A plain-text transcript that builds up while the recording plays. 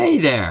Hey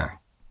there!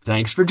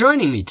 Thanks for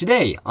joining me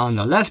today on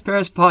the Les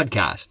Paris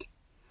podcast.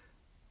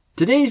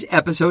 Today's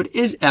episode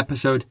is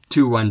episode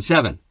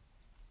 217.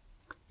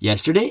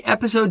 Yesterday,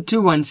 episode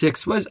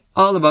 216 was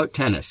all about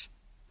tennis.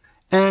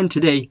 And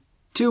today,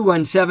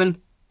 217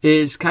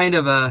 is kind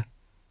of a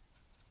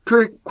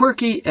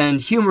quirky and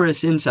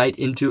humorous insight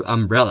into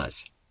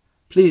umbrellas.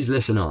 Please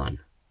listen on.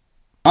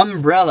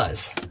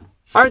 Umbrellas.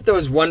 Aren't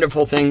those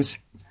wonderful things?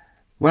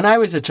 When I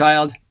was a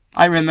child,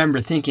 I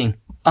remember thinking,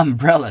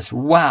 umbrellas,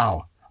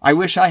 wow, I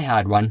wish I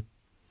had one.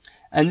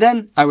 And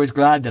then I was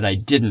glad that I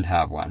didn't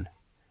have one.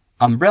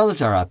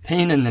 Umbrellas are a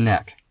pain in the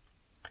neck.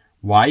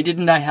 Why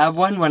didn't I have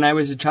one when I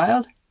was a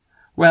child?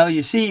 Well,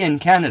 you see, in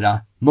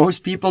Canada,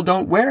 most people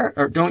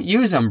don't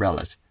use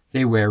umbrellas.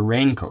 They wear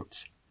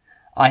raincoats.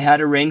 I had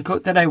a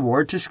raincoat that I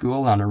wore to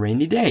school on a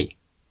rainy day.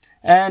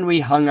 And we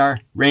hung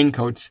our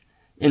raincoats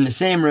in the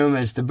same room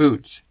as the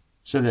boots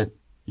so that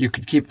you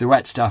could keep the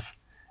wet stuff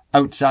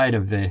outside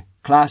of the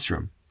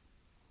classroom.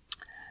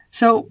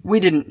 So we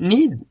didn't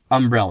need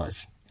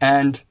umbrellas,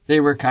 and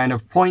they were kind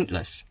of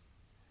pointless.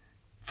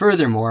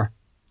 Furthermore,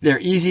 they're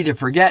easy to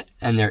forget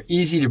and they're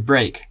easy to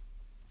break.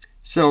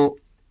 So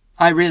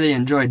I really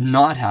enjoyed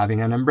not having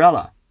an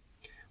umbrella.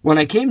 When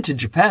I came to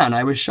Japan,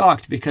 I was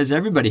shocked because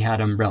everybody had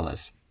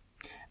umbrellas.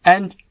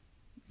 And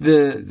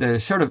the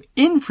sort of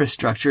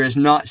infrastructure is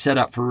not set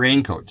up for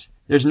raincoats.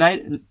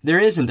 There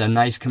isn't a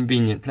nice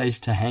convenient place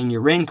to hang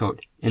your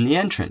raincoat in the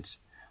entrance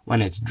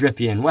when it's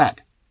drippy and wet.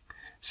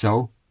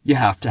 So you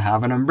have to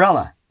have an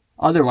umbrella.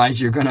 Otherwise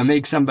you're going to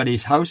make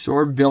somebody's house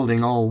or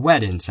building all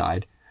wet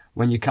inside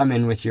when you come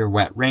in with your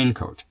wet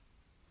raincoat.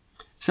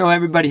 So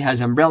everybody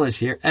has umbrellas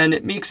here, and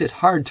it makes it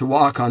hard to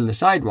walk on the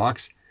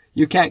sidewalks.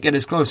 You can't get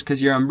as close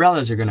because your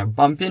umbrellas are going to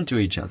bump into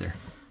each other.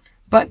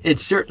 But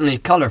it's certainly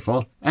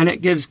colorful, and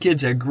it gives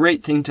kids a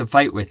great thing to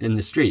fight with in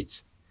the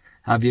streets.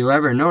 Have you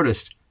ever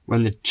noticed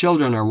when the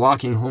children are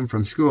walking home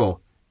from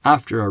school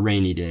after a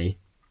rainy day?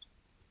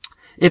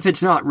 If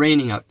it's not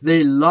raining out,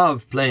 they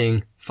love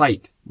playing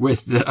fight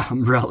with the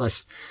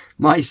umbrellas.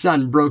 My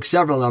son broke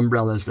several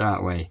umbrellas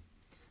that way.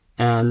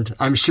 And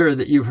I'm sure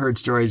that you've heard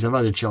stories of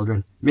other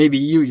children. Maybe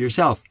you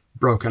yourself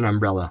broke an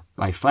umbrella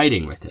by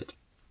fighting with it.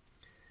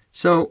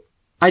 So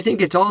I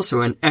think it's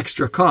also an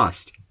extra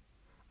cost.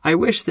 I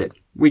wish that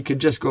we could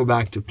just go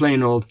back to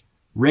plain old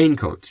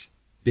raincoats,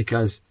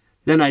 because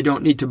then I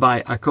don't need to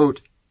buy a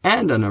coat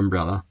and an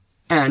umbrella,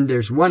 and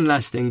there's one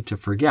less thing to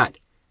forget,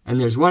 and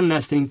there's one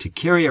less thing to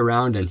carry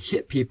around and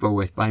hit people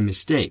with by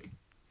mistake.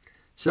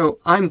 So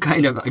I'm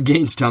kind of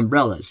against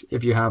umbrellas,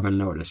 if you haven't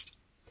noticed.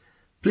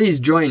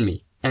 Please join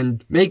me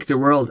and make the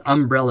world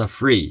umbrella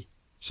free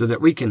so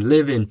that we can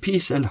live in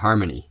peace and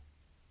harmony.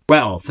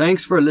 Well,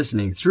 thanks for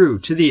listening through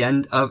to the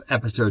end of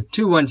episode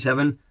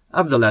 217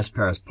 of the Les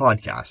Paris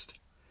podcast.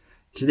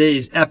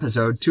 Today's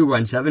episode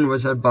 217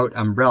 was about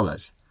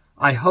umbrellas.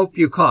 I hope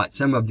you caught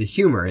some of the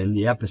humor in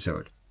the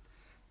episode.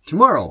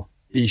 Tomorrow,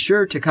 be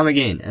sure to come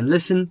again and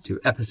listen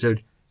to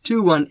episode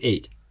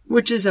 218,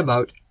 which is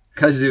about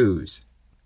kazoos.